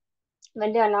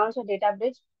 When they announced a data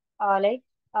breach,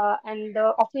 and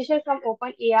the official from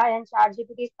OpenAI and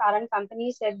ChatGPT's parent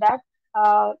company said that,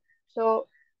 uh, so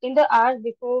in the hours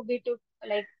before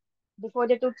before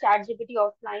they took ChatGPT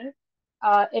offline,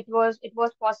 it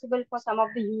was possible for some of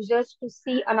the users to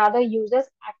see another user's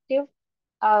active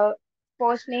uh,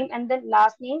 first name and then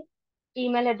last name,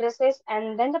 email addresses,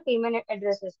 and then the payment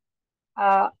addresses.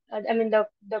 I mean the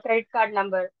credit card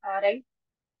number, right?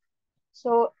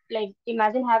 So, like,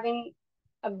 imagine having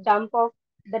a dump of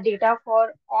the data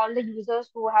for all the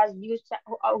users who has used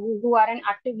who are an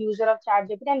active user of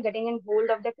ChatGPT and getting in hold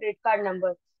of the credit card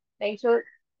number, right? So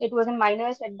it was a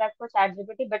minor setback for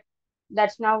ChatGPT, but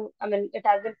that's now, I mean, it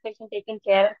has been fixed and taken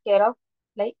care of.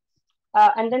 Like,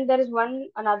 and then there is one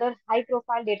another high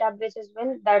profile data breach as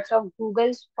well. That's of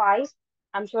Google Spies.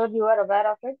 I'm sure you are aware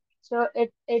of it. So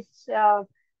it's a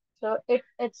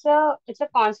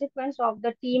consequence of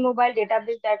the T-Mobile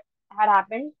database that had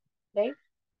happened, right?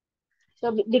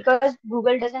 So because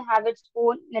Google doesn't have its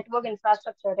own network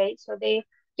infrastructure, right? So they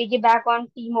piggyback on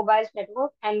T-Mobile's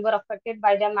network and were affected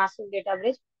by their massive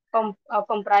database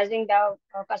comprising the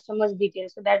customers'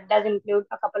 details. So that does include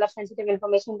a couple of sensitive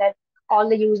information that all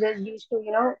the users used to,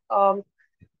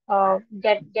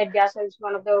 get themselves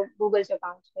one of the Google's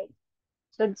accounts, right?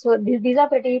 So these are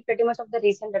pretty much of the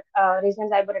recent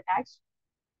cyber attacks.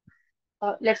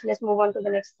 Let's move on to the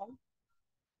next one.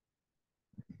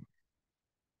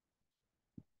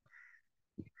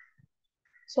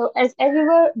 So as we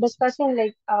were discussing,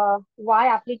 like why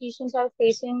applications are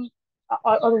facing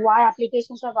or why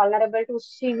applications are vulnerable to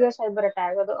severe cyber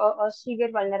attacks or severe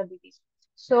vulnerabilities.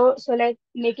 So like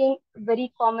making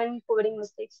very common coding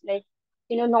mistakes, like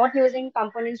not using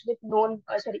components with known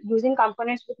using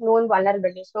components with known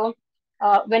vulnerabilities. So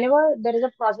whenever there is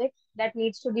a project that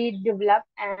needs to be developed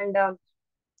and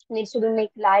needs to be made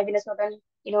live in a certain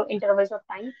intervals of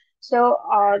time. So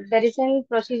there is a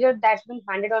procedure that's been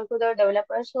handed on to the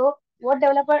developer. So what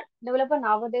developer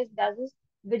nowadays does is,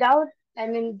 without, I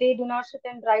mean, they do not sit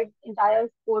and write entire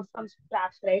code from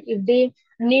scratch, right? If they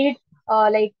need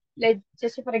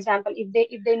just say for example, if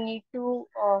they need to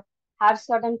have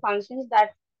certain functions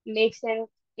that makes an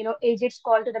agents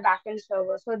call to the backend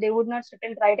server, so they would not sit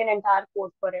and write an entire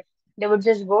code for it. They would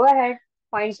just go ahead,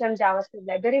 find some JavaScript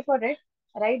library for it,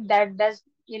 right? That does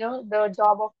the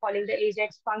job of calling the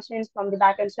Ajax functions from the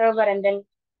backend server, and then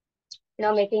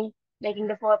making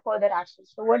the further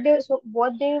actions. So what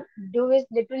they do is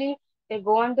literally they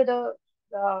go onto the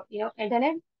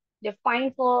internet, they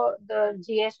find for the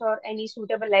JS or any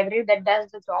suitable library that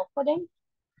does the job for them.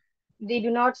 They do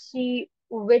not see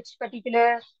which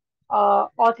particular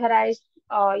authorized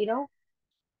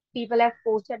people have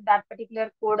posted that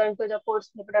particular code onto the code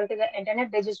snippet onto the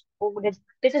internet. They just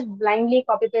blindly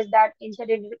copy paste that,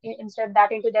 insert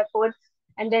that into their code,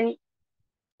 and then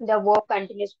the work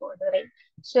continues further, right?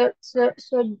 So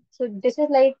this is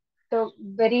like the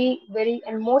very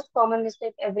and most common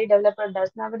mistake every developer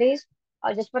does nowadays.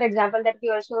 Just for example, that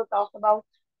we also talked about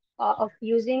of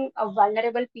using a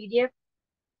vulnerable PDF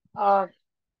uh,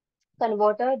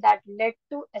 converter that led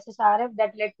to SSRF,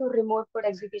 that led to remote code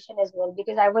execution as well.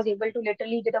 Because I was able to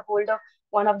literally get a hold of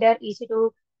one of their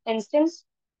EC2 instance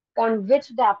on which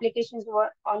the applications were,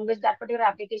 on which that particular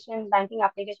application, banking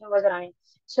application was running.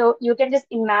 So you can just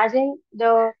imagine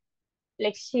the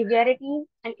like severity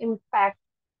and impact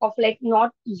of like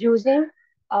not using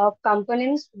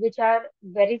components which are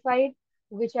verified,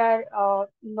 which are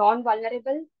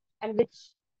non-vulnerable, and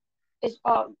is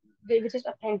uh, which is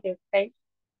authentic, right?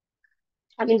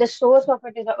 I mean, the source of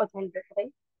it is authentic,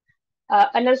 right?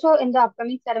 And also in the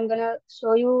upcoming set, I'm gonna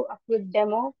show you a quick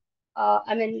demo.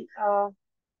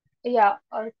 Yeah,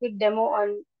 a quick demo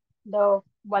on the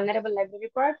vulnerable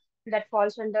library part that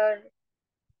falls under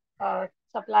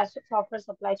software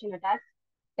supply chain attack,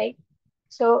 right?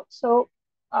 So, so,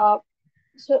 uh,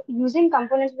 so using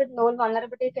components with null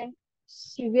vulnerability can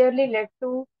severely lead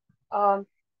to um,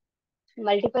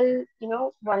 multiple,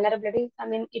 vulnerabilities. I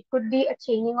mean, it could be a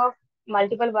chaining of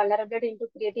multiple vulnerability into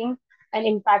creating an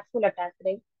impactful attack,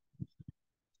 right?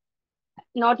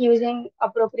 Not using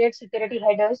appropriate security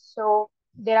headers. So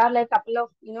there are like couple of,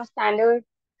 standard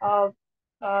uh,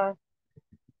 uh,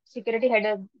 security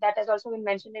headers that has also been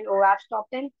mentioned in OWASP top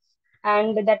 10,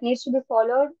 and that needs to be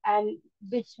followed, and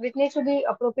which needs to be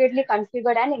appropriately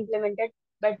configured and implemented.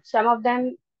 But some of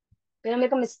them,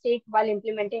 make a mistake while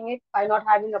implementing it by not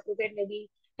having appropriate maybe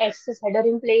access header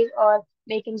in place, or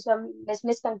making some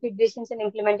misconfigurations in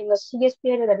implementing a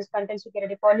CSP header, that is content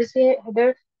security policy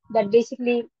header, that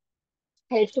basically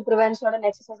helps to prevent certain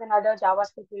XSS and other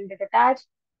JavaScript related attacks,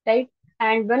 right?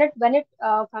 And when it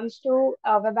comes to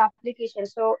web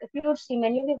applications, so if you see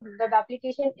many of the web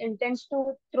application intends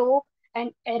to throw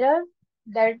an error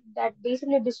that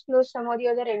basically disclose some of the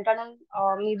other internal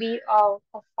maybe a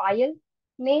file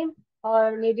name,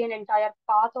 or maybe an entire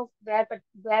path of where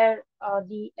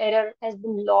the error has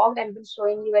been logged and been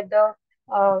showing you at the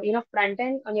front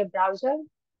end on your browser,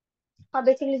 are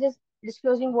basically just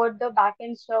disclosing what the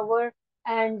backend server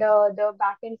and the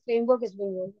backend framework is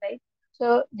being used, right?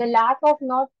 So the lack of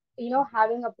not,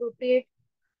 having appropriate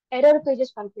error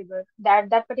pages configured,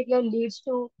 that particular leads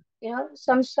to,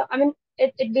 some I mean,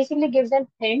 it basically gives an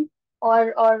hint,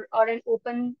 or an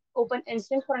open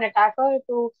instance for an attacker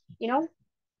to,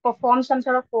 perform some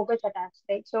sort of focus attacks,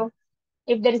 right? So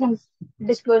if there is a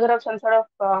disclosure of some sort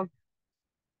of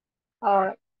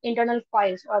uh, internal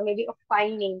files, or maybe a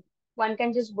file name, one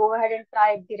can just go ahead and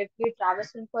try directly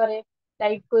traversing for it.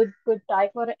 Like could try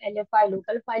for LFI,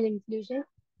 local file inclusion.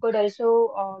 Could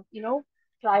also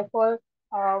try for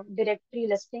directory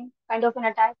listing kind of an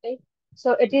attack, right?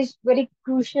 So it is very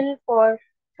crucial for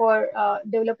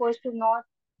developers to not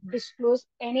disclose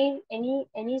any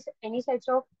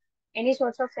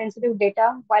sorts of sensitive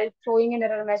data while throwing an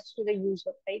error message to the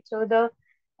user, right? So the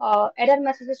error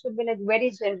messages should be like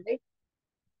very generic,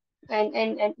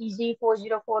 and easy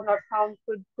 404 not found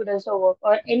could also work,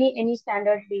 or any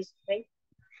standard base, right?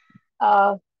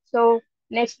 Uh, so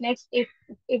next, if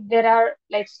there are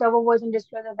like server version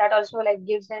disclosure, that also like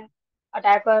gives an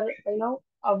attacker,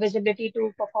 a visibility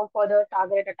to perform further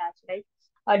targeted attacks, right?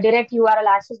 Direct URL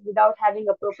access without having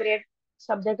appropriate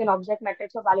subject and object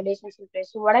metrics or validations in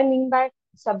place. So what I mean by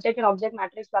subject and object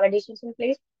metrics validations in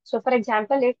place. So for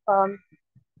example, if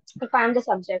I'm the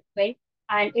subject, right?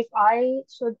 And if I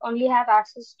should only have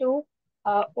access to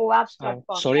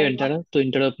OWASP.com Sorry, and not, Antara, to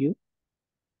interrupt you.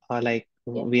 Like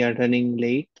yeah, we are running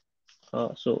late,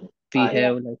 so we yeah,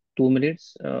 have like 2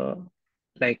 minutes.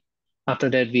 Like after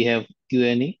that we have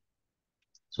Q&A.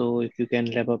 So if you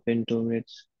can wrap up in 2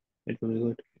 minutes, it will be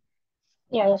good.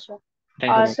 yeah, sure.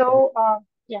 Thanks a lot.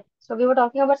 Yeah, so we were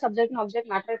talking about subject and object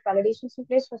matrix validations in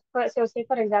place. So say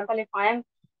for example, if I am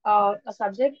a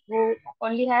subject who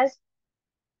only has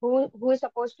who is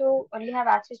supposed to only have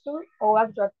access to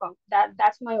OAuth.com.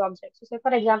 That's my object. So say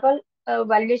for example,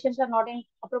 validations are not in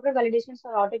appropriate validations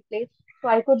are not in place. So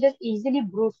I could just easily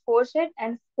brute force it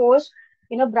and force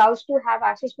browse to have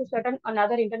access to certain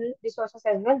another internal resources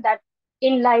as well that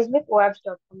in lies with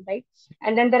OAuth.com, right?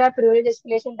 And then there are privilege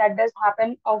escalation that does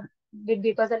happen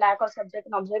because the lack of subject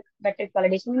and object metric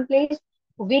validation in place.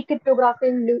 Weak cryptography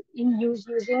in use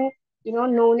using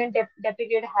known and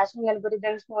deprecated hashing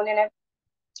algorithms,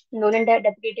 known and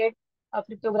deprecated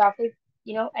cryptographic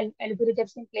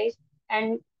algorithms in place,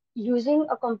 and using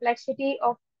a complexity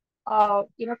of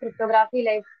cryptography,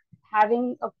 like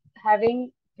having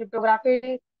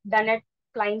cryptography done at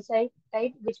client side,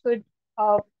 right? Which could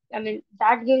uh, I mean,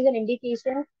 that gives an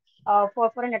indication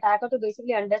for an attacker to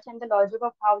basically understand the logic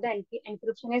of how the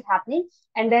encryption is happening,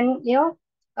 and then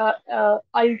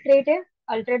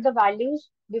alterate the values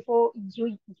before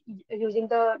you using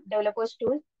the developer's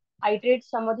tool, iterate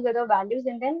some of the other values,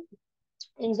 and then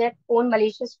inject own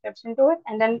malicious scripts into it,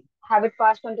 and then have it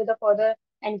passed on to the further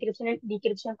encryption and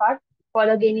decryption part,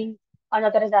 further gaining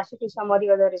unauthorized access to some of the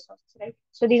other resources, right?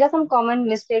 So these are some common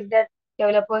mistakes that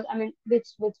developers, which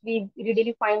we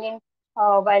readily find in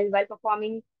while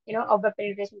performing, a web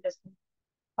penetration testing.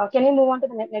 Can we move on to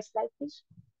the next slide, please?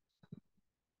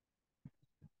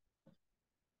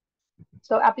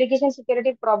 So application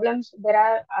security problems, there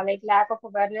are like lack of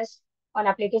awareness on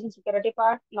application security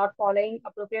part, not following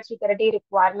appropriate security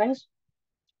requirements,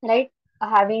 right?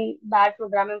 Having bad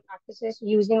programming practices,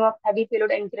 using of heavy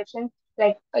payload encryption.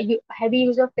 Like heavy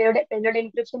use of payload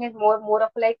encryption is more of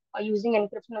like using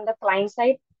encryption on the client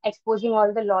side, exposing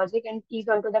all the logic and keys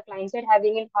onto the client side,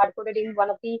 having it hard coded in one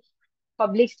of the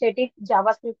public static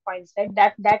JavaScript files, right?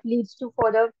 That leads to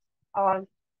further uh,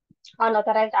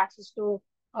 unauthorized access to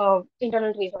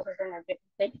internal resources and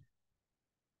everything,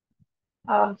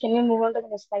 right? Can we move on to the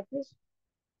next slide, please?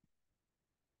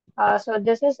 So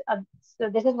this is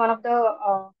one of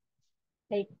the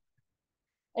like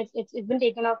it's been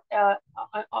taken off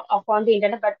on the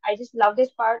internet, but I just love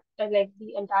this part, like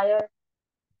the entire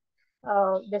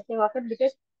this thing of it,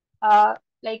 because uh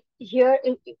like here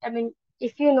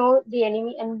if you know the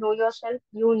enemy and know yourself,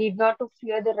 you need not to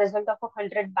fear the result of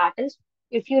 100 battles.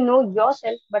 If you know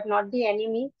yourself but not the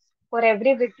enemy, for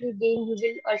every victory gained you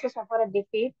will also suffer a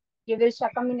defeat. You will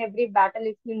succumb in every battle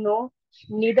if you know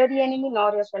neither the enemy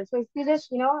nor yourself. So if you just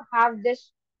have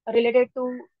this related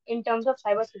to in terms of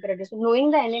cybersecurity, so knowing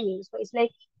the enemy, so it's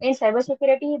like in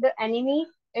cybersecurity the enemy,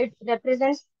 it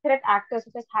represents threat actors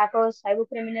such as hackers, cyber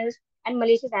criminals, and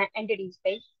malicious entities,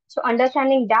 right? So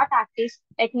understanding that tactics,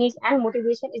 techniques, and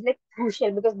motivation is like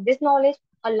crucial, because this knowledge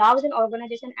allows an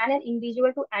organization and an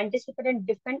individual to anticipate and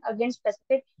defend against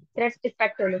specific threats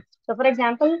effectively. So, for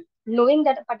example, knowing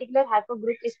that a particular hacker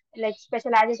group is like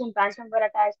specializes in ransomware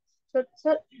attacks, so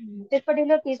this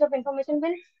particular piece of information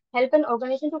will help an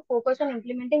organization to focus on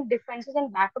implementing defenses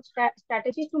and backup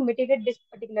strategies to mitigate this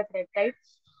particular threat, right?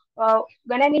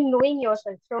 When I mean knowing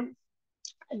yourself, so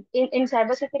in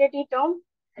cybersecurity term,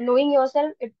 knowing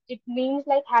yourself, it means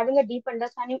like having a deep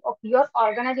understanding of your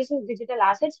organization's digital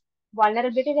assets,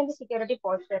 vulnerabilities, and the security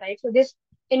posture, right? So this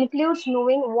includes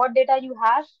knowing what data you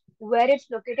have, where it's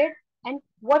located, and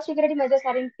what security measures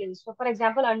are in place. So, for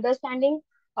example, understanding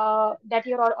that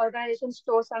your organization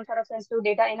stores some sort of sensitive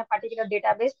data in a particular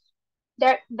database,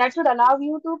 that should allow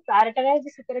you to prioritize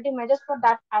the security measures for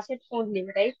that asset only,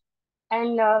 right?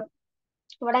 And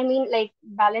what I mean, like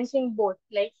balancing both,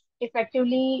 like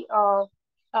effectively,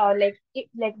 like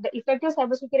the effective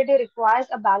cybersecurity requires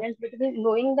a balance between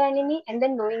knowing the enemy and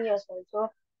then knowing yourself. So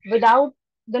without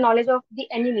the knowledge of the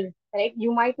enemy, right,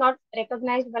 you might not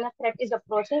recognize when a threat is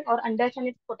approaching or understand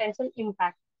its potential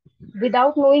impact.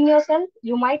 Without knowing yourself,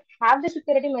 you might have the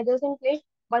security measures in place,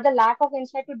 but the lack of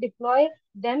insight to deploy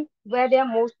them where they are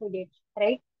most needed,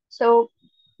 right? So,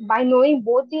 by knowing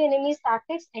both the enemy's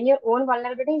tactics and your own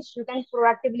vulnerabilities, you can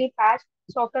proactively patch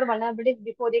software vulnerabilities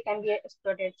before they can be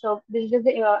exploited. So, this is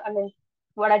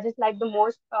what I just like the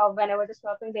most when I was just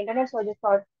surfing the internet. So, I just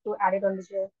thought to add it on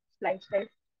this slide, right?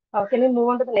 Can we move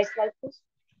on to the next slide, please?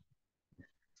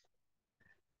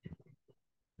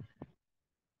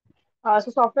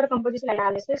 So software composition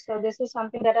analysis. So this is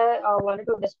something that I wanted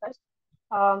to discuss.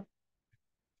 Um,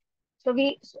 so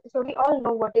we all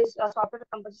know what is software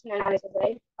composition analysis,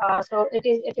 right? So it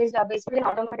is basically an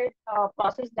automated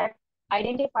process that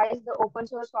identifies the open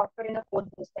source software in the code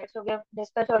base, right? So we have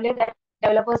discussed earlier that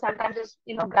developers sometimes just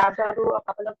grab onto a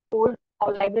couple of code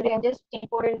or library and just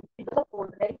import it into the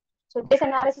code, right? So this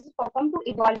analysis is performed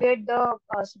to evaluate the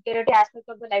security aspect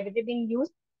of the library being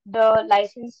used, the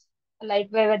license, like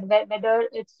whether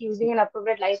it's using an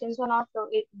appropriate license or not, so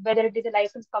whether it is a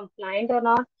license compliant or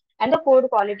not, and the code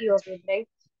quality of it, right?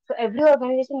 So every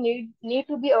organization need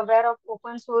to be aware of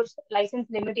open source license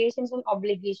limitations and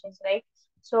obligations, right?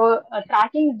 So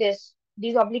tracking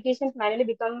these obligations manually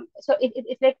become, so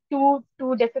it's like too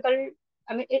difficult.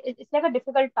 It's like a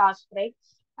difficult task, right?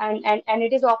 And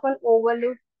it is often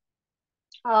overlooked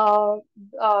uh,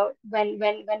 when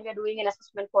we are doing an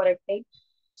assessment for it, right?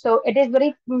 So it is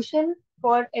very crucial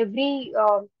for every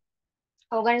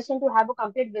organization to have a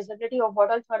complete visibility of what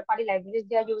all third-party libraries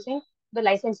they are using, the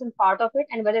licensing part of it,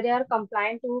 and whether they are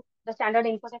compliant to the standard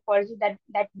InfoSec policy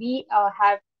that we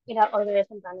have in our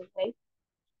organization planning, right?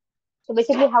 So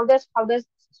basically, how does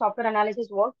software analysis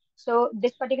work? So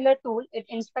this particular tool, it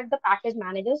inspects the package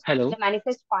managers, Hello. the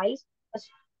manifest files.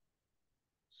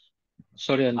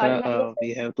 Sorry, Antara, Yes, sir.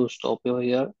 we have to stop you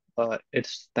here.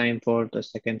 It's time for the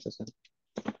second session.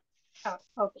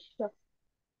 Okay, sure.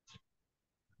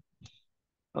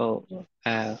 Oh,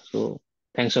 so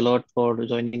thanks a lot for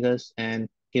joining us and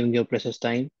giving your precious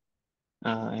time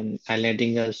and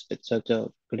highlighting us with such a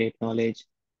great knowledge.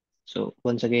 So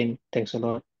once again, thanks a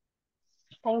lot.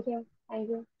 Thank you. Thank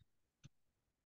you.